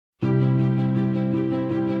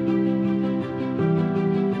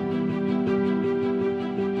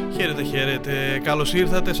Χαίρετε. Καλώς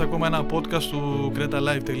ήρθατε σε ακόμα ένα podcast του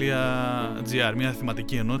kretalive.gr, μια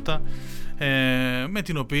θεματική ενότητα με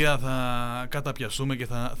την οποία θα καταπιαστούμε και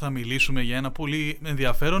θα μιλήσουμε για ένα πολύ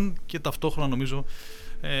ενδιαφέρον και ταυτόχρονα νομίζω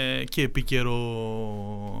και επίκαιρο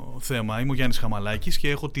θέμα. Είμαι ο Γιάννης Χαμαλάκης και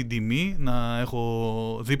έχω την τιμή να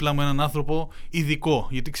έχω δίπλα μου έναν άνθρωπο ειδικό,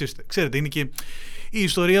 γιατί ξέρετε είναι και η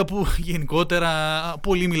ιστορία που γενικότερα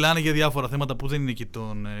πολλοί μιλάνε για διάφορα θέματα που δεν είναι και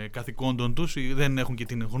των καθηκόντων τους, δεν έχουν και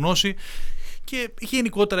την γνώση, και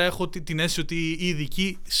γενικότερα έχω την αίσθηση ότι οι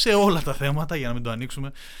ειδικοί σε όλα τα θέματα, για να μην το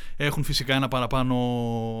ανοίξουμε, έχουν φυσικά ένα παραπάνω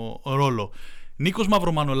ρόλο. Νίκος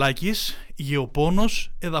Μαυρομανολάκης,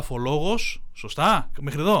 γεωπόνος, εδαφολόγος. Σωστά,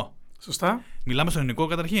 μέχρι εδώ? Σωστά. Μιλάμε στον ελληνικό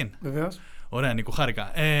καταρχήν. Βεβαίως. Ωραία, Νίκο,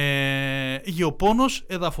 χάρηκα. Γεωπόνος,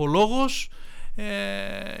 εδαφολόγος,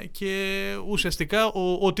 και ουσιαστικά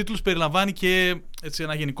ο τίτλος περιλαμβάνει και έτσι,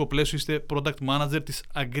 ένα γενικό πλαίσιο. Είστε product manager της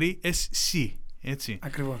Agri-SC, έτσι.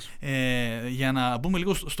 Ακριβώς. Για να μπούμε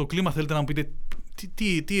λίγο στο κλίμα, θέλετε να μου πείτε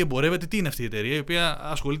τι εμπορεύεται, τι είναι αυτή η εταιρεία, η οποία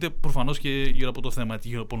ασχολείται προφανώς και γύρω από το θέμα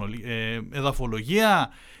εδαφολογία,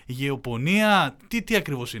 γεωπονία, τι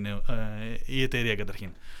ακριβώς είναι η εταιρεία καταρχήν?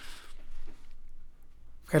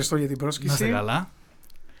 Ευχαριστώ για την πρόσκληση. Να είστε καλά.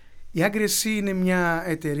 Η Agri-SC είναι μια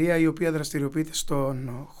εταιρεία η οποία δραστηριοποιείται στον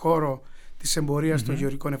χώρο της εμπορίας των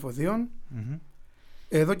γεωργικών εφοδίων.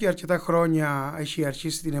 Εδώ και αρκετά χρόνια έχει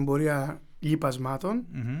αρχίσει την εμπορία λιπασμάτων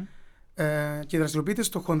και δραστηριοποιείται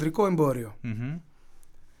στο χονδρικό εμπόριο.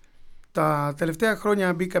 Τα τελευταία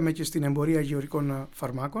χρόνια μπήκαμε και στην εμπορία γεωργικών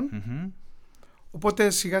φαρμάκων, οπότε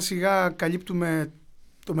σιγά σιγά καλύπτουμε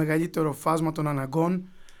το μεγαλύτερο φάσμα των αναγκών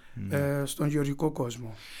στον γεωργικό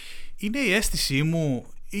κόσμο. Είναι η αίσθησή μου,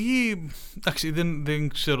 ή εντάξει, δεν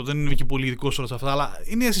ξέρω, δεν είμαι και πολύ ειδικός σε όλα αυτά, αλλά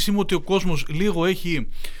είναι η αίσθησή μου ότι ο κόσμος λίγο έχει,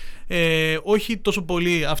 όχι τόσο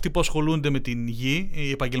πολύ αυτοί που ασχολούνται με την γη,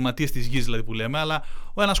 οι επαγγελματίες της γης δηλαδή που λέμε, αλλά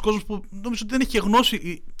ο ένας κόσμος που νομίζω ότι δεν έχει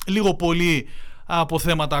γνώση λίγο πολύ από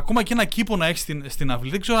θέματα, ακόμα και ένα κήπο να έχει στην αυλή,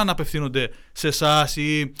 δεν ξέρω αν απευθύνονται σε εσάς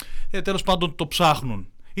ή τέλος πάντων το ψάχνουν.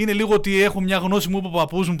 Είναι λίγο ότι έχω μια γνώση μου από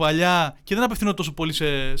παππούς μου παλιά και δεν απευθύνω τόσο πολύ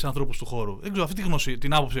σε ανθρώπους του χώρου. Δεν ξέρω, αυτή τη γνώση,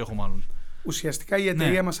 την άποψη έχω μάλλον. Ουσιαστικά η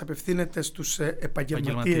εταιρεία μας απευθύνεται στους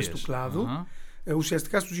επαγγελματίες του κλάδου,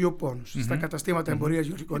 ουσιαστικά στους γεωπόνους, στα καταστήματα εμπορίας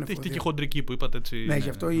γεωργικών εφοδίων. Έχετε και χοντρική που είπατε, έτσι. Ναι, γι'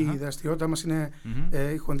 αυτό η δραστηριότητα μας είναι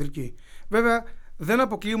η χοντρική. Βέβαια, δεν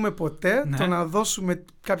αποκλείουμε ποτέ το να δώσουμε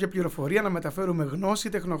κάποια πληροφορία, να μεταφέρουμε γνώση,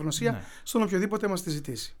 τεχνογνωσία στον οποιοδήποτε μας τη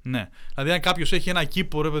ζητήσει. Ναι. Δηλαδή, αν κάποιος έχει ένα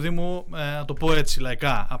κήπο, ρε παιδί μου, να το πω έτσι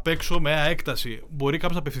λαϊκά, απ' έξω με έκταση, μπορεί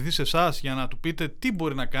κάποιος να απευθυνθεί σε εσάς για να του πείτε τι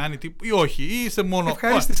μπορεί να κάνει ή όχι, ή είστε μόνο.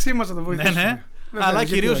 Ευχαρίστησή μας να το βοηθήσουμε. Ναι. Βέβαια, αλλά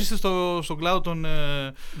κυρίως είστε στον κλάδο των.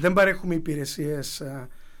 Δεν παρέχουμε υπηρεσίες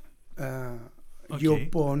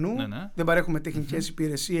γεωπόνου, δεν παρέχουμε τεχνικές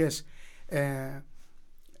υπηρεσίες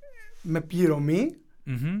με πληρωμή.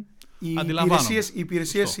 Οι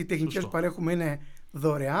υπηρεσίες οι τεχνικές που παρέχουμε είναι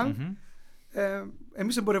δωρεάν.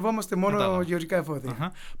 Εμείς εμπορευόμαστε μόνο γεωργικά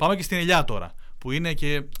εφόδια. Πάμε και στην ελιά τώρα, που είναι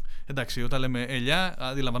και, εντάξει, όταν λέμε ελιά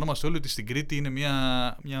αντιλαμβανόμαστε όλοι ότι στην Κρήτη είναι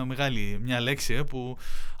μια μεγάλη λέξη που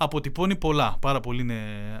αποτυπώνει πολλά. Πάρα πολλοί είναι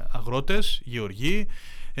αγρότες, γεωργοί,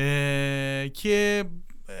 και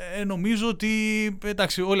νομίζω ότι,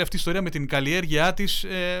 εντάξει, όλη αυτή η ιστορία με την καλλιέργειά της,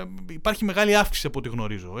 υπάρχει μεγάλη αύξηση από ό,τι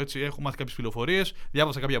γνωρίζω. Έτσι. Έχω μάθει κάποιες πληροφορίες,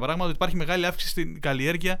 διάβασα κάποια πράγματα, ότι υπάρχει μεγάλη αύξηση στην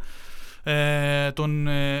καλλιέργεια των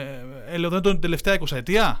ελαιοδέντρων την τελευταία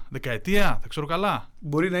 20ετία, δεκαετία, δεν ξέρω καλά.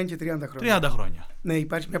 Μπορεί να είναι και 30 χρόνια. 30 χρόνια. Ναι,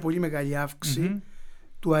 υπάρχει μια πολύ μεγάλη αύξηση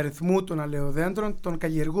του αριθμού των ελαιοδέντρων, των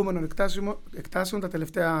καλλιεργούμενων εκτάσεων τα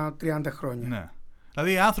τελευταία 30 χρόνια. Ναι.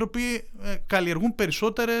 Δηλαδή οι άνθρωποι καλλιεργούν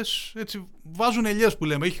περισσότερες, έτσι, βάζουν ελιές που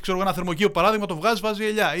λέμε. Έχει, ξέρω, ένα θερμοκήπιο παράδειγμα, το βάζει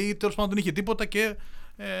ελιά, ή τέλος πάντων δεν είχε τίποτα και.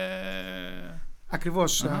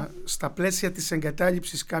 Ακριβώς. Στα πλαίσια της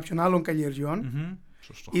εγκατάλειψης κάποιων άλλων καλλιεργειών,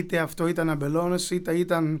 είτε αυτό ήταν αμπελώνες, είτε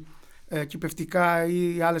ήταν κυπευτικά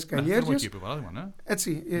ή άλλες καλλιέργειες.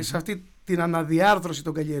 Έτσι, σε αυτή την αναδιάρθρωση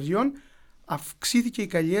των καλλιεργειών αυξήθηκε η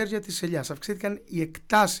καλλιέργεια της ελιάς. Αυξήθηκαν οι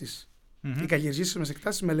εκτάσεις, οι καλλιεργήσιμες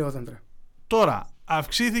εκτάσεις με ελαιόδεντρα. Τώρα,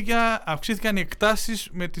 αυξήθηκαν οι εκτάσεις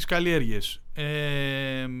με τις καλλιέργειες.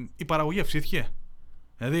 Η παραγωγή αυξήθηκε.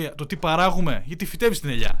 Δηλαδή, το τι παράγουμε, γιατί φυτεύεις την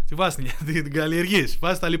ελιά, τη βάζεις την καλλιεργείς,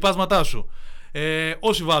 βάζεις τα λιπάσματά σου.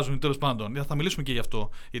 Όσοι βάζουν, τέλος πάντων, θα μιλήσουμε και γι' αυτό.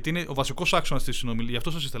 Γιατί είναι ο βασικός άξονας της συνομιλίας. Γι'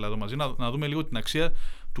 αυτό σας ήθελα εδώ μαζί, να δούμε λίγο την αξία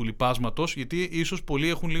του λιπάσματος. Γιατί ίσως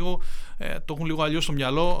πολλοί το έχουν λίγο αλλιώς στο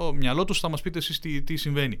μυαλό τους. Θα μας πείτε εσείς τι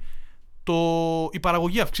συμβαίνει. Η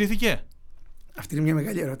παραγωγή αυξήθηκε. Αυτή είναι μια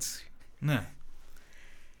μεγάλη ερώτηση. Ναι.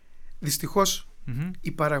 Δυστυχώς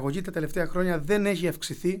η παραγωγή τα τελευταία χρόνια δεν έχει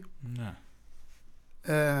αυξηθεί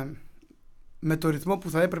με το ρυθμό που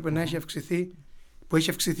θα έπρεπε να έχει αυξηθεί που έχει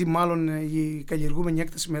αυξηθεί μάλλον η καλλιεργούμενη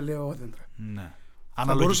έκταση με ελαιόδεντρα. Ναι.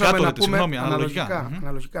 Αναλογικά το λέτε, συγγνώμη,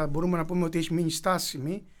 αναλογικά. Μπορούμε να πούμε ότι έχει μείνει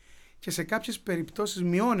στάσιμη και σε κάποιες περιπτώσεις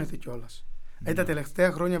μειώνεται κιόλας. Τα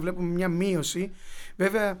τελευταία χρόνια βλέπουμε μια μείωση.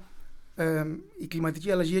 Βέβαια, η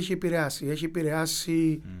κλιματική αλλαγή έχει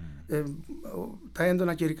επηρεάσει τα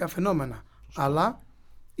έντονα καιρικά φαινόμενα. Αλλά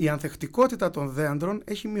η ανθεκτικότητα των δέντρων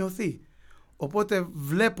έχει μειωθεί. Οπότε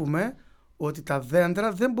βλέπουμε ότι τα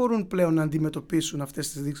δέντρα δεν μπορούν πλέον να αντιμετωπίσουν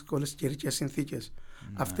αυτές τις δύσκολες καιρικές συνθήκες,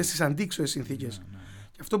 αυτές τις αντίξωες συνθήκες.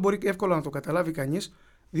 Και αυτό μπορεί εύκολα να το καταλάβει κανείς,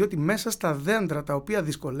 διότι μέσα στα δέντρα τα οποία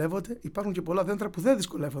δυσκολεύονται υπάρχουν και πολλά δέντρα που δεν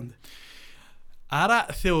δυσκολεύονται. Άρα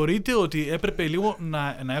θεωρείτε ότι έπρεπε λίγο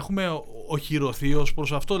να έχουμε οχυρωθεί ως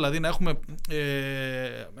προς αυτό, δηλαδή να έχουμε,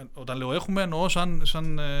 όταν λέω έχουμε εννοώ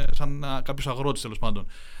σαν κάποιος αγρότης τέλος πάντων,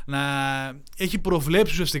 να έχει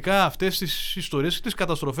προβλέψει ουσιαστικά αυτές τις ιστορίες και τις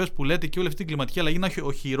καταστροφές που λέτε και όλη αυτή την κλιματική αλλαγή, να έχει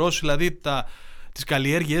οχυρώσει δηλαδή τις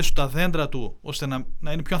καλλιέργειές του, τα δέντρα του, ώστε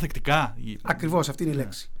να είναι πιο ανθεκτικά. Ακριβώς, αυτή είναι η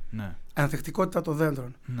λέξη. Ναι. Ανθεκτικότητα των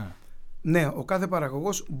δέντρων. Ναι, ο κάθε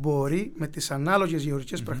παραγωγός μπορεί με τις ανάλογες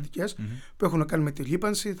γεωργικές πρακτικές που έχουν να κάνουν με τη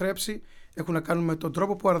λίπανση, θρέψη, έχουν να κάνουν με τον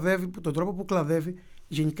τρόπο που αρδεύει, τον τρόπο που κλαδεύει,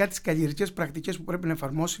 γενικά τις καλλιεργικές πρακτικές που πρέπει να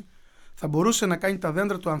εφαρμόσει, θα μπορούσε να κάνει τα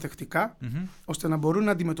δέντρα του ανθεκτικά, ώστε να μπορούν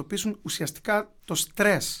να αντιμετωπίσουν ουσιαστικά το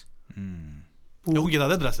στρες. Που... Έχουν και τα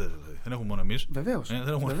δέντρα στρες, δηλαδή. Δεν έχουμε μόνο εμείς. Βεβαίως. Δεν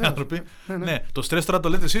έχουμε μόνο άνθρωποι. Ναι. Το στρες τώρα το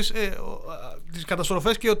λέτε εσείς, τις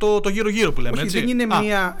καταστροφές και το γύρω-γύρω που λέμε. Όχι, έτσι. Δεν είναι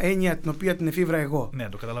μια έννοια την οποία την εφήβρα εγώ. Ναι,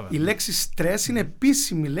 το καταλαβαίνω. Η λέξη στρες είναι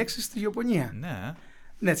επίσημη λέξη στη γεωπονία.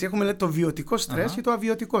 Ναι, έτσι έχουμε το βιωτικό στρες και το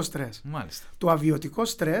αβιωτικό στρες. Μάλιστα. Το αβιωτικό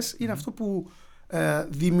στρες είναι αυτό που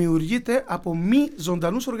δημιουργείται από μη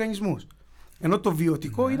ζωντανούς οργανισμούς. Ενώ το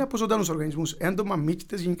βιωτικό είναι από ζωντανούς οργανισμούς. Έντομα,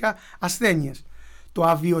 μύκητες, γενικά ασθένειες. Το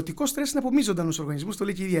αβιωτικό στρες είναι από μη ζωντανούς οργανισμούς, το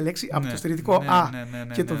λέει και η ίδια λέξη, από το στερετικό α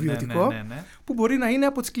και το βιωτικό, που μπορεί να είναι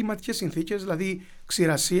από τις κλιματικές συνθήκες, δηλαδή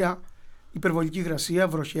ξηρασία, υπερβολική υγρασία,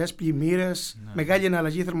 βροχές, πλημμύρες, μεγάλη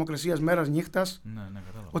εναλλαγή θερμοκρασίας μέρας νύχτας.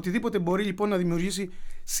 Οτιδήποτε μπορεί λοιπόν να δημιουργήσει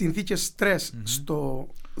συνθήκες στρες στο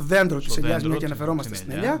δέντρο της ελιάς, μια και αναφερόμαστε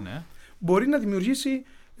στην ελιά, μπορεί να δημιουργήσει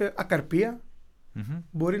ακαρπία.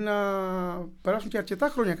 Μπορεί να περάσουν και αρκετά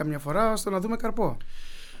χρόνια καμιά φορά ώστε να δούμε καρπό.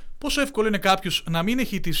 Πόσο εύκολο είναι κάποιος να μην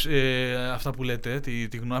έχει αυτά που λέτε,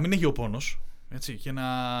 να μην έχει ο πόνος, έτσι, και να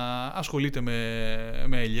ασχολείται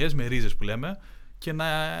με ελιές, με ρίζες που λέμε, και να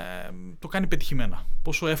το κάνει πετυχημένα?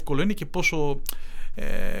 Πόσο εύκολο είναι και πόσο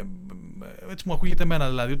έτσι μου ακούγεται εμένα,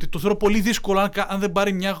 δηλαδή, ότι το θεωρώ πολύ δύσκολο αν δεν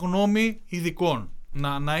πάρει μια γνώμη ειδικών.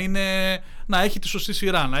 Να έχει τη σωστή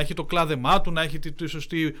σειρά, να έχει το κλάδεμά του, να έχει τη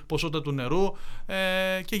σωστή ποσότητα του νερού,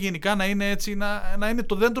 και γενικά να είναι έτσι, να είναι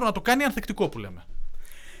το δέντρο να το κάνει ανθεκτικό που λέμε.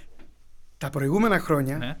 Τα προηγούμενα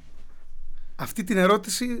χρόνια αυτή την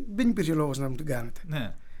ερώτηση δεν υπήρχε λόγος να μου την κάνετε.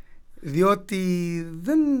 Διότι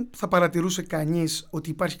δεν θα παρατηρούσε κανείς ότι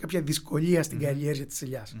υπάρχει κάποια δυσκολία στην καλλιέργεια της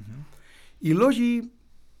ελιάς. Οι λόγοι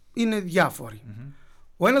είναι διάφοροι.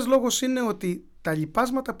 Ο ένας λόγος είναι ότι τα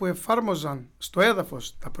λιπάσματα που εφάρμοζαν στο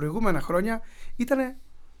έδαφος τα προηγούμενα χρόνια ήταν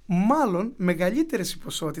μάλλον μεγαλύτερες οι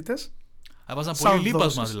ποσότητες. Βάζαν πολύ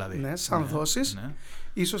λίπασμα δηλαδή. Ναι, σαν δόσεις.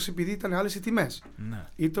 Ίσως επειδή ήταν άλλες οι τιμές.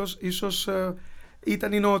 Ίσως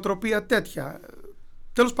ήταν η νοοτροπία τέτοια.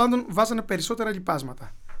 Τέλος πάντων βάζανε περισσότερα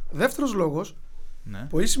λιπάσματα. Δεύτερος λόγος,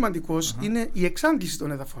 πολύ σημαντικός, είναι η εξάντληση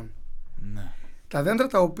των εδαφών. Τα δέντρα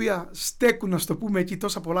τα οποία στέκουν, να το πούμε εκεί,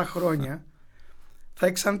 τόσα πολλά χρόνια, θα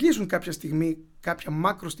εξαντλήσουν κάποια στιγμή κάποια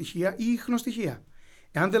μακροστοιχεία ή ίχνοστοιχεία.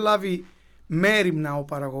 Εάν δεν λάβει μέριμνα ο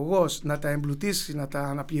παραγωγός να τα εμπλουτίσει, να τα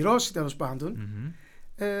αναπληρώσει τέλος πάντων,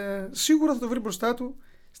 σίγουρα θα το βρει μπροστά του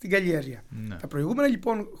στην καλλιέργεια. Τα προηγούμενα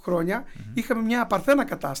λοιπόν χρόνια είχαμε μια απαρθένα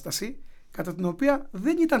κατάσταση, κατά την οποία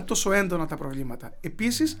δεν ήταν τόσο έντονα τα προβλήματα.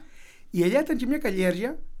 Επίσης, η ελιά ήταν και μια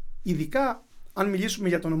καλλιέργεια, ειδικά αν μιλήσουμε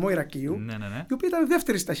για τον ομό Ηρακλείου, η οποία ήταν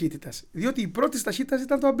δεύτερης ταχύτητας, διότι η πρώτη ταχύτητα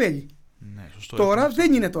ήταν το αμπέλι. Τώρα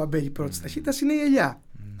δεν είναι το αμπέλι πρώτης ταχύτητας, είναι η ελιά.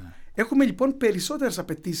 Έχουμε λοιπόν περισσότερες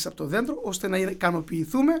απαιτήσεις από το δέντρο, ώστε να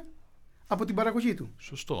ικανοποιηθούμε από την παραγωγή του.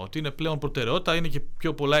 Σωστό. Ότι είναι πλέον προτεραιότητα, είναι και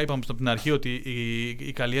πιο πολλά. Είπαμε από την αρχή ότι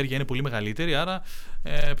η καλλιέργεια είναι πολύ μεγαλύτερη, άρα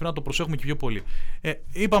πρέπει να το προσέχουμε και πιο πολύ.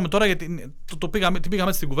 Είπαμε τώρα, γιατί την πήγαμε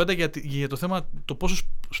έτσι στην κουβέντα για το θέμα, το πόσο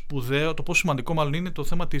σπουδαίο, το πόσο σημαντικό μάλλον είναι το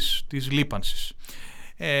θέμα της λίπανσης.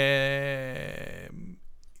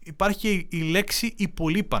 Υπάρχει και η λέξη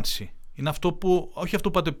υπολίπανση. Είναι αυτό που, όχι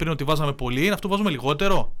αυτό που είπατε πριν ότι βάζαμε πολύ, είναι αυτό που βάζουμε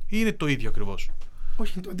λιγότερο, ή είναι το ίδιο ακριβώς?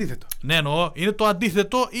 Όχι, είναι το αντίθετο. Ναι, εννοώ, είναι το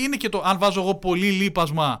αντίθετο, είναι και το αν βάζω εγώ πολύ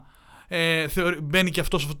λίπασμα, μπαίνει και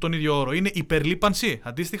αυτό σε τον ίδιο όρο. Είναι υπερλίπανση,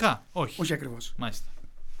 αντίστοιχα? Όχι. Όχι ακριβώς. Μάλιστα.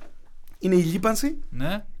 είναι η λίπανση,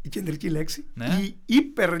 ναι. η κεντρική λέξη. Ναι. Η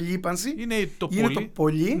υπερλίπανση είναι το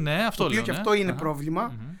πολύ, ναι, αυτό το οποίο λέω, και ναι. αυτό είναι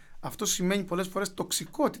πρόβλημα. Αυτό σημαίνει πολλές φορές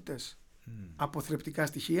τοξικότητες από θρεπτικά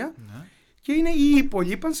στοιχεία. Ναι. Και είναι η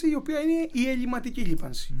υπολίπανση, η οποία είναι η ελληματική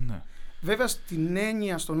λίπανση. Ναι. Βέβαια, στην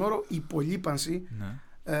έννοια, στον όρο υπολίπανση, ναι.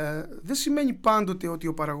 Δεν σημαίνει πάντοτε ότι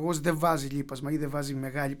ο παραγωγός δεν βάζει λίπασμα ή δεν βάζει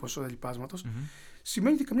μεγάλη ποσότητα λιπάσματος.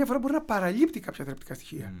 Σημαίνει ότι καμιά φορά μπορεί να παραλείπτει κάποια θρεπτικά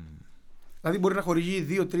στοιχεία. Δηλαδή, μπορεί να χορηγεί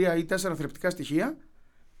 2, 3 ή 4 θρεπτικά στοιχεία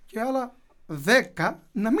και άλλα 10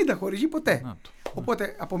 να μην τα χορηγεί ποτέ.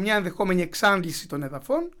 Οπότε, από μια ενδεχόμενη εξάντληση των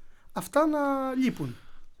εδαφών, αυτά να λείπουν.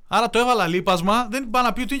 Άρα το έβαλα λίπασμα, δεν πάει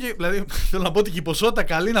να πει ότι είναι. Δηλαδή, θέλω να πω ότι και η ποσότητα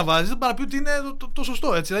καλή να βάζει, δεν πάει να πει ότι είναι το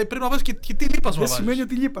σωστό. Έτσι. Δηλαδή, πρέπει να βάζει και τι λίπασμα. Δεν σημαίνει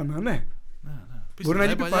ότι λείπανα, ναι. Μπορεί να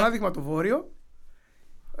λείπει παράδειγμα το βόρειο.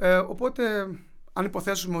 Οπότε, αν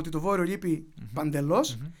υποθέσουμε ότι το βόρειο λείπει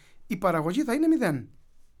παντελώς, η παραγωγή θα είναι 0.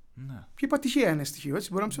 Ναι. Και είπα τυχαία είναι στοιχείο. Έτσι.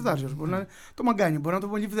 Μπορεί να είναι ψευδάριος, μπορεί να είναι το μαγκάνιο, μπορεί να είναι το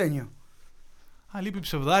μολυβδένιο. Αν λείπει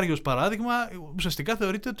ψευδάριος παράδειγμα, ουσιαστικά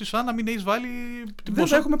θεωρείται ότι σαν να μην έχεις βάλει την ποσότητα. Δεν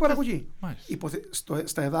θα έχουμε παραγωγή.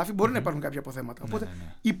 Στα εδάφη μπορεί να υπάρχουν κάποια αποθέματα. Οπότε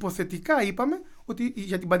υποθετικά είπαμε ότι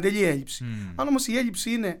για την παντελή έλλειψη. Αν όμως η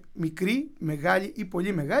έλλειψη είναι μικρή, μεγάλη ή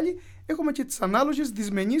πολύ μεγάλη, έχουμε και τις ανάλογες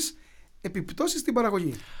δυσμενείς επιπτώσεις στην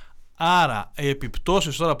παραγωγή. Άρα, οι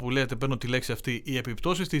επιπτώσεις τώρα που λέτε, παίρνω τη λέξη αυτή, οι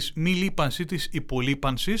επιπτώσεις της μη λίπανσης, της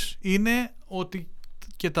υπολίπανσης είναι ότι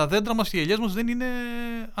και τα δέντρα μας και οι ελιές μας δεν είναι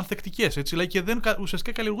ανθεκτικές, έτσι, δηλαδή και δεν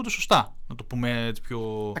ουσιαστικά καλλιεργούνται σωστά, να το πούμε έτσι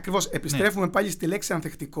πιο... Ακριβώς, επιστρέφουμε πάλι στη λέξη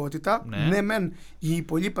ανθεκτικότητα. Ναι, μεν η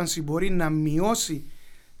υπολίπανση μπορεί να μειώσει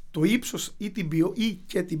το ύψος ή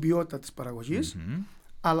και την ποιότητα της παραγωγής,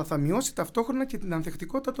 αλλά θα μειώσει ταυτόχρονα και την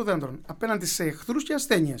ανθεκτικότητα των δέντρων απέναντι σε εχθρούς και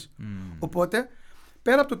ασθένειες. Οπότε,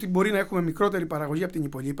 πέρα από το ότι μπορεί να έχουμε μικρότερη παραγωγή από την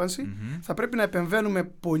υπολίπανση, θα πρέπει να επεμβαίνουμε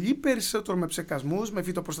πολύ περισσότερο με ψεκασμούς, με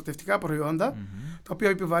φυτοπροστατευτικά προϊόντα, τα οποία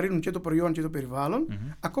επιβαρύνουν και το προϊόν και το περιβάλλον,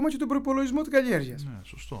 ακόμα και τον προϋπολογισμό της καλλιέργειας. Ναι,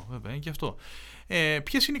 σωστό, βέβαια, είναι και αυτό.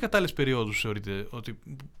 Ποιες είναι οι κατάλληλες περιόδους, θεωρείτε, ότι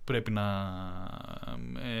πρέπει να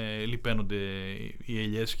λιπαίνονται οι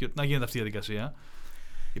ελιές και να γίνεται αυτή η διαδικασία?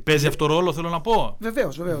 Παίζει αυτό ρόλο, θέλω να πω.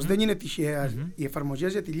 Βεβαίως. Δεν είναι τυχαία. Οι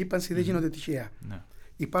εφαρμογές για τη λίπανση δεν γίνονται τυχαία.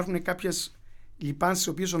 Υπάρχουν κάποιες λιπάνσεις,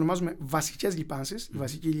 τις οποίες ονομάζουμε βασικές λιπάνσεις, η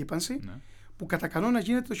βασική λίπανση, που κατά κανόνα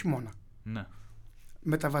γίνεται το χειμώνα.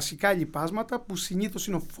 Με τα βασικά λιπάσματα που συνήθως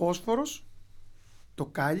είναι ο φόσφορος, το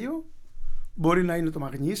κάλιο, μπορεί να είναι το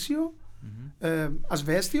μαγνήσιο,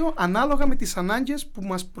 ασβέστιο, ανάλογα με τις ανάγκες που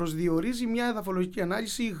μας προσδιορίζει μια εδαφολογική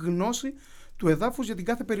ανάλυση ή γνώση του εδάφους για την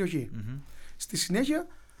κάθε περιοχή. Στη συνέχεια,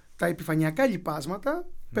 τα επιφανειακά λιπάσματα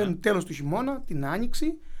παίρνουν τέλος του χειμώνα, την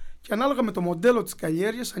άνοιξη, και ανάλογα με το μοντέλο της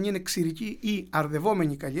καλλιέργειας, αν είναι ξηρική ή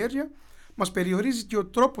αρδευόμενη καλλιέργεια, μας περιορίζει και ο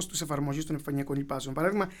τρόπος της εφαρμογής των επιφανειακών λιπάσεων.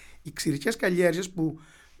 Παράδειγμα, οι ξηρικές καλλιέργειες που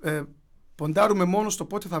ποντάρουμε μόνο στο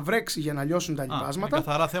πότε θα βρέξει για να λιώσουν τα λιπάσματα. Είναι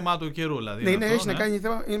καθαρά θέμα του καιρού, δηλαδή. Ναι, έχει να κάνει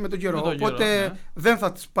θέμα με τον καιρό. Οπότε δεν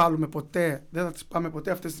θα τις πάμε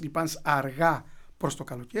ποτέ αυτές τις λιπάνσεις αργά προς το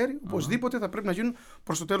καλοκαίρι. Οπωσδήποτε θα πρέπει να γίνουν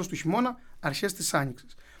προς το τέλος του χειμώνα, αρχές της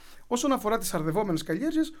άνοιξης. Όσον αφορά τις αρδευόμενες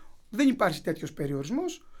καλλιέργειες, δεν υπάρχει τέτοιος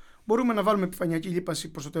περιορισμός. Μπορούμε να βάλουμε επιφανειακή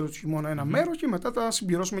λίπανση προς το τέλος του χειμώνα ένα μέρος και μετά τα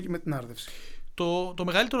συμπληρώσουμε και με την άρδευση. Το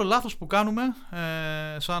μεγαλύτερο λάθος που κάνουμε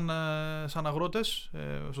σαν αγρότες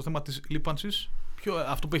στο θέμα της λίπανσης,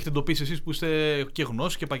 αυτό που έχετε εντοπίσει εσείς που είστε και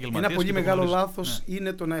γνώστοι και επαγγελματίες. Ένα πολύ μεγάλο λάθος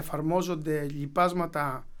είναι το να εφαρμόζονται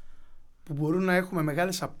λιπάσματα που μπορούν να έχουμε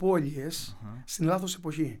μεγάλες απώλειες στην λάθος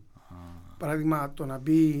εποχή. Παράδειγμα, το να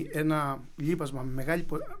μπει ένα λίπασμα με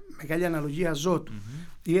μεγάλη αναλογία αζότου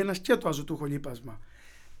ή ένα σκέτο αζωτούχο λίπασμα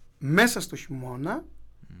μέσα στο χειμώνα,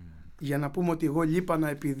 για να πούμε ότι εγώ λείπανα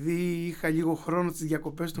επειδή είχα λίγο χρόνο στις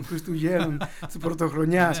διακοπές των Χριστουγέννων της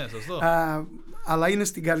Πρωτοχρονιάς, αλλά είναι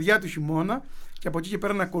στην καρδιά του χειμώνα και από εκεί και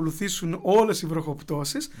πέρα να ακολουθήσουν όλες οι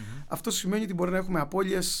βροχοπτώσεις. Αυτό σημαίνει ότι μπορεί να έχουμε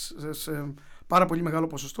απώλειες σε πάρα πολύ μεγάλο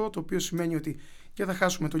ποσοστό, το οποίο σημαίνει ότι και θα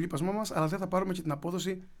χάσουμε το λίπασμά μας, αλλά δεν θα πάρουμε και την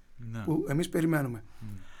απόδοση που εμείς περιμένουμε.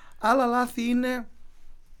 Άλλα λάθη είναι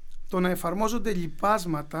το να εφαρμόζονται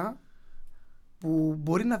λιπάσματα που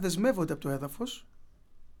μπορεί να δεσμεύονται από το έδαφος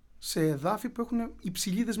σε εδάφη που έχουν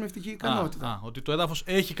υψηλή δεσμευτική ικανότητα. Ότι το έδαφος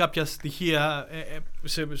έχει κάποια στοιχεία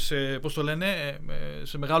πώς το λένε,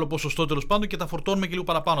 σε μεγάλο ποσοστό τέλος πάντων και τα φορτώνουμε και λίγο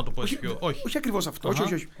παραπάνω, το πω έτσι πιο. Όχι ακριβώς αυτό.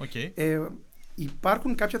 Όχι.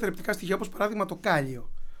 Υπάρχουν κάποια θρεπτικά στοιχεία, όπως παράδειγμα το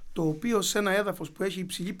κάλιο, το οποίο σε ένα έδαφος που έχει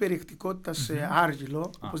υψηλή περιεκτικότητα σε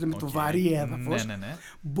άργυλο, όπως λέμε το βαρύ έδαφος,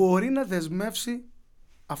 μπορεί να δεσμεύσει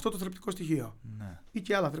αυτό το θρεπτικό στοιχείο. Ή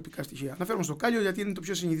και άλλα θρεπτικά στοιχεία. Να φέρουμε στο κάλιο γιατί είναι το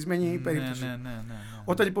πιο συνηθισμένη περίπτωση.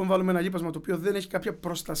 Όταν λοιπόν βάλουμε ένα λίπασμα το οποίο δεν έχει κάποια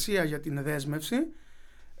προστασία για την δέσμευση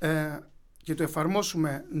και το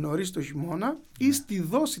εφαρμόσουμε νωρίς το χειμώνα ή στη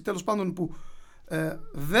δόση τέλος πάντων που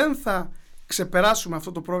δεν θα ξεπεράσουμε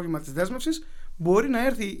αυτό το πρόβλημα της δέσμευσης, μπορεί να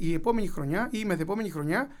έρθει η επόμενη χρονιά ή η μεθεπόμενη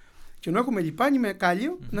χρονιά και ενώ έχουμε λιπάνι με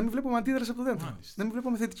κάλιο, να μην βλέπουμε αντίδραση από το δέντρο. Να μην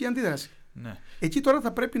βλέπουμε θετική αντίδραση. Ναι. Εκεί τώρα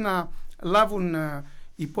θα πρέπει να λάβουν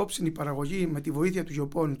υπόψη η παραγωγή με τη βοήθεια του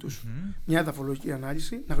γεωπόνου τους μια εδαφολογική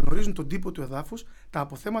ανάλυση, να γνωρίζουν τον τύπο του εδάφους, τα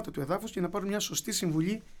αποθέματα του εδάφους και να πάρουν μια σωστή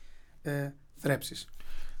συμβουλή θρέψης.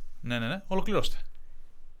 Ναι. Ολοκληρώστε.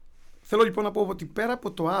 Θέλω λοιπόν να πω ότι πέρα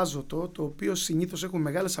από το άζωτο, το οποίο συνήθως έχουν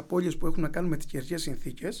μεγάλες απώλειες που έχουν να κάνουν με τις καιρικές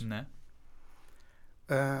συνθήκες,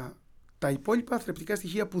 τα υπόλοιπα θρεπτικά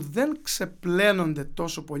στοιχεία που δεν ξεπλένονται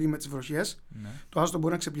τόσο πολύ με τις βροχές, το άζωτο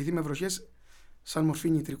μπορεί να ξεπληθεί με βροχές σαν μορφή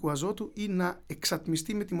νητρικού αζότου ή να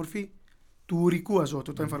εξατμιστεί με τη μορφή του ουρικού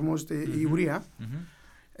αζότου όταν εφαρμόζεται η ουρία,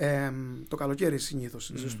 το καλοκαίρι συνήθως,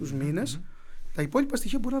 στους ζεστούς μήνες. Τα υπόλοιπα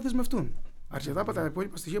στοιχεία μπορούν να δεσμευτούν. Αρκετά από τα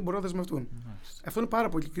υπόλοιπα στοιχεία μπορούν να δεσμευτούν. Αυτό είναι πάρα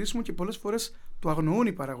πολύ κρίσιμο και πολλές φορές το αγνοούν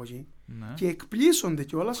οι παραγωγοί και εκπλήσονται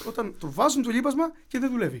κιόλας όταν το βάζουν το λίπασμα και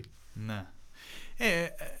δεν δουλεύει. Ναι.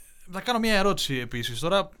 Θα κάνω μια ερώτηση επίσης.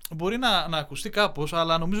 Τώρα μπορεί να ακουστεί κάπως,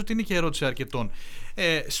 αλλά νομίζω ότι είναι και ερώτηση αρκετών.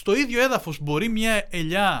 Στο ίδιο έδαφος μπορεί μια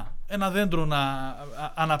ελιά, ένα δέντρο να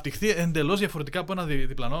αναπτυχθεί εντελώς διαφορετικά από ένα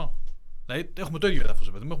διπλανό? Δηλαδή έχουμε το ίδιο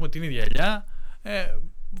έδαφος, έχουμε την ίδια ελιά,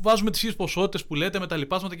 βάζουμε τις ίδιες ποσότητες που λέτε με τα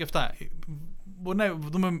λοιπάσματα και αυτά. Μπορεί να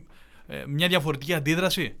δούμε μια διαφορετική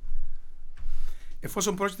αντίδραση?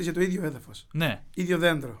 Εφόσον πρόκειται για το ίδιο έδαφος, ίδιο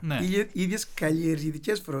δέντρο, ίδιες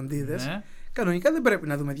καλλιεργητικές φροντίδες, κανονικά δεν πρέπει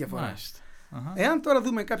να δούμε διαφορά. Εάν τώρα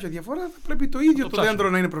δούμε κάποια διαφορά, θα πρέπει το ίδιο το δέντρο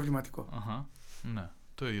να είναι προβληματικό. Ναι,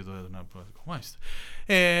 το ίδιο το δέντρο να είναι προβληματικό. Μάλιστα.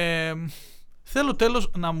 Θέλω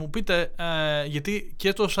τέλος να μου πείτε, γιατί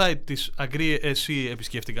και το site της Agri.SC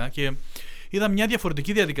επισκέφτηκα και είδα μια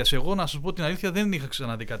διαφορετική διαδικασία. Εγώ να σας πω την αλήθεια δεν είχα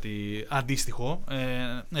ξαναδεί κάτι αντίστοιχο.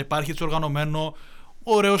 Υπάρχει έτσι οργανωμένο,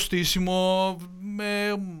 ωραίο στήσιμο,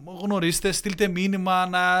 γνωρίστε, στείλτε μήνυμα,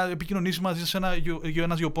 να επικοινωνήσει μαζί σας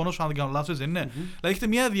ένας γεωπόνος, αν δεν κάνω λάθος, δεν είναι? Δηλαδή έχετε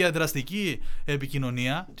μια διαδραστική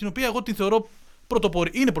επικοινωνία, την οποία εγώ την θεωρώ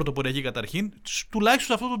είναι πρωτοποριακή καταρχήν,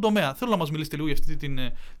 τουλάχιστον σε αυτό το τομέα. Θέλω να μας μιλήσετε λίγο για αυτή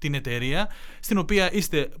την εταιρεία, στην οποία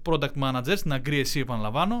είστε product manager, στην Agri.SC,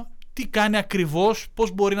 επαναλαμβάνω. Τι κάνει ακριβώς,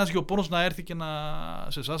 πώς μπορεί ένας γεωπόνος να έρθει και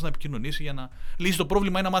σε εσάς να επικοινωνήσει για να λύσει το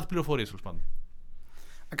πρόβλημα ή να μάθει πληροφορίες, τέλος πάντων?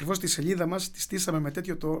 Ακριβώς τη σελίδα μας τη στήσαμε με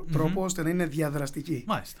τέτοιο τρόπο ώστε να είναι διαδραστική.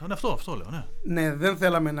 Μάλιστα, αυτό λέω, ναι. Ναι, δεν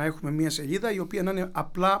θέλαμε να έχουμε μια σελίδα η οποία να είναι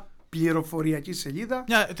απλά πληροφοριακή σελίδα.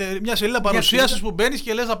 Μια σελίδα παρουσίασης που μπαίνεις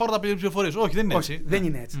και λες να πάρω τα πληροφορίες. Όχι, δεν είναι έτσι. Δεν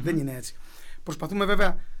είναι έτσι. Δεν είναι έτσι. Προσπαθούμε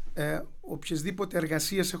βέβαια οποιασδήποτε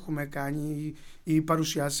εργασίες έχουμε κάνει, οι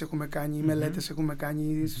παρουσιάσεις έχουμε κάνει, οι μελέτες έχουμε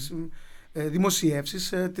κάνει,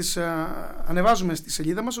 δημοσιεύσεις, τις ανεβάζουμε στη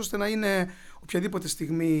σελίδα μας ώστε να είναι οποιαδήποτε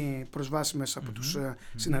στιγμή προσβάσιμες από τους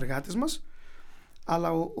συνεργάτες μας.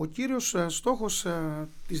 Αλλά ο κύριος στόχος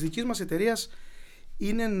της δικής μας εταιρείας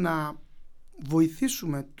είναι να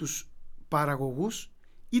βοηθήσουμε τους παραγωγούς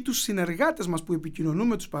ή τους συνεργάτες μας που επικοινωνούν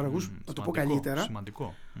με τους παραγωγούς, να το πω καλύτερα,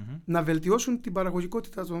 να βελτιώσουν την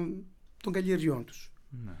παραγωγικότητα των καλλιεργειών τους.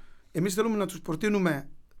 Εμείς θέλουμε να τους προτείνουμε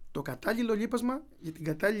το κατάλληλο λίπασμα για την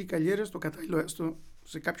κατάλληλη καλλιέργεια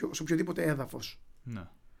σε οποιοδήποτε έδαφος. Ναι,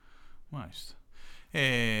 μάλιστα.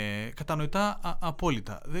 Κατανοητά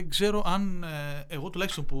απόλυτα. Δεν ξέρω αν εγώ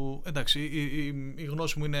τουλάχιστον που, εντάξει, η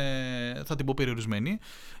γνώση μου είναι, θα την πω, περιορισμένη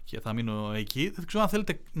και θα μείνω εκεί. Δεν ξέρω αν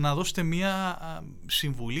θέλετε να δώσετε μια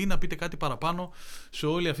συμβουλή, να πείτε κάτι παραπάνω σε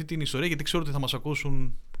όλη αυτή την ιστορία, γιατί ξέρω ότι θα μας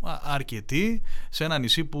ακούσουν αρκετοί σε ένα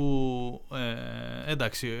νησί που,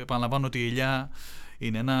 εντάξει, επαναλαμβάνω ότι η ελιά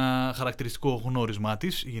είναι ένα χαρακτηριστικό γνώρισμά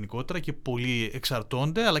της γενικότερα και πολλοί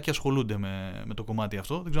εξαρτώνται αλλά και ασχολούνται με το κομμάτι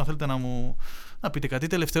αυτό. Δεν ξέρω αν θέλετε να πείτε κάτι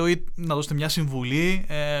τελευταίο ή να δώσετε μια συμβουλή,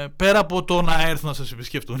 πέρα από το να έρθουν να σας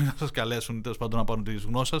επισκεφτούν ή να σας καλέσουν ή τέλος πάντων να πάρουν τις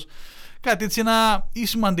γνώσεις σας. Κάτι έτσι ή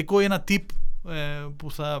σημαντικό ή ένα tip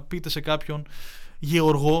που θα πείτε σε κάποιον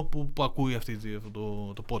γεωργό που ακούει αυτό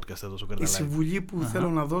το podcast εδώ στο Κρήτη. Η συμβουλή που θέλω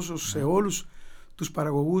να δώσω σε όλους τους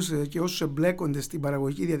παραγωγούς και όσους εμπλέκονται στην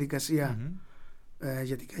παραγωγική διαδικασία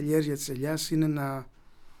για την καλλιέργεια της ελιάς είναι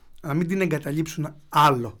να μην την εγκαταλείψουν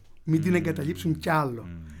άλλο, μην την εγκαταλείψουν κι άλλο.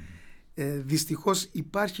 Δυστυχώς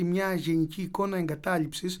υπάρχει μια γενική εικόνα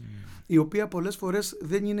εγκατάλειψης η οποία πολλές φορές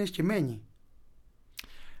δεν είναι εσκεμμένη.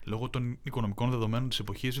 Λόγω των οικονομικών δεδομένων της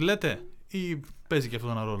εποχής λέτε, ή παίζει και αυτό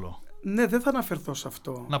ένα ρόλο? Ναι, δεν θα αναφερθώ σε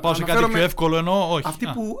αυτό. Να πάω σε κάτι πιο εύκολο εννοώ? Όχι.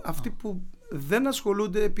 Αυτοί που δεν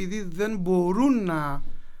ασχολούνται επειδή δεν μπορούν να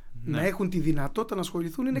έχουν τη δυνατότητα να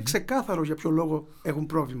ασχοληθούν, είναι ξεκάθαρο για ποιο λόγο έχουν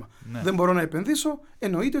πρόβλημα. Δεν μπορώ να επενδύσω,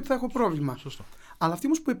 εννοείται ότι θα έχω πρόβλημα. Σωστό. Αλλά αυτοί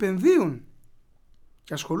όμως που επενδύουν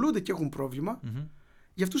και ασχολούνται και έχουν πρόβλημα,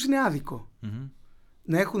 για αυτούς είναι άδικο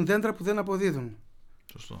να έχουν δέντρα που δεν αποδίδουν.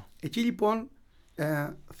 Σωστό. Εκεί λοιπόν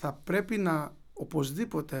θα πρέπει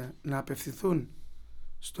οπωσδήποτε να απευθυνθούν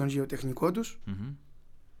στον γεωτεχνικό τους,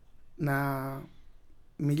 να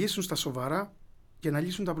μιλήσουν στα σοβαρά και να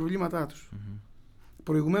λύσουν τα προβλήματά τους.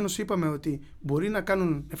 Προηγουμένως είπαμε ότι μπορεί να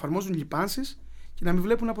εφαρμόζουν λιπάνσεις και να μην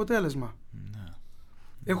βλέπουν αποτέλεσμα.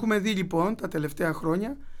 Έχουμε δει λοιπόν τα τελευταία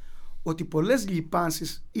χρόνια ότι πολλές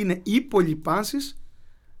λιπάνσεις είναι υπολιπάνσεις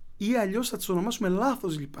ή αλλιώς θα τις ονομάσουμε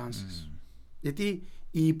λάθος λιπάνσεις. Γιατί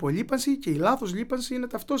η υπολίπανση και η λάθος λίπανση είναι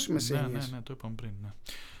ταυτόσιμες έννοιες. Ναι, το είπαμε πριν. Ναι.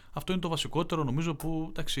 Αυτό είναι το βασικότερο νομίζω που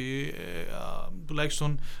εντάξει,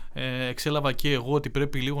 τουλάχιστον εξέλαβα και εγώ ότι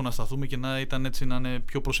πρέπει λίγο να σταθούμε και να είναι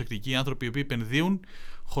πιο προσεκτικοί άνθρωποι οι οποίοι επενδύουν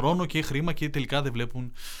χρόνο και χρήμα και τελικά δεν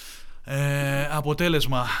βλέπουν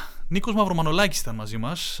αποτέλεσμα. Νίκος Μαυρομανολάκης ήταν μαζί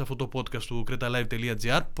μας σε αυτό το podcast του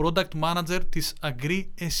CretaLive.gr, Product Manager της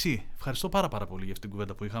Agri-SE. Ευχαριστώ πάρα πολύ για αυτήν την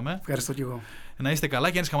κουβέντα που είχαμε. Ευχαριστώ και εγώ. Να είστε καλά.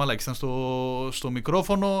 Γιάννης Χαμαλάκης ήταν στο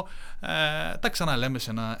μικρόφωνο. Τα ξαναλέμε σε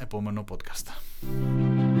ένα επόμενο podcast.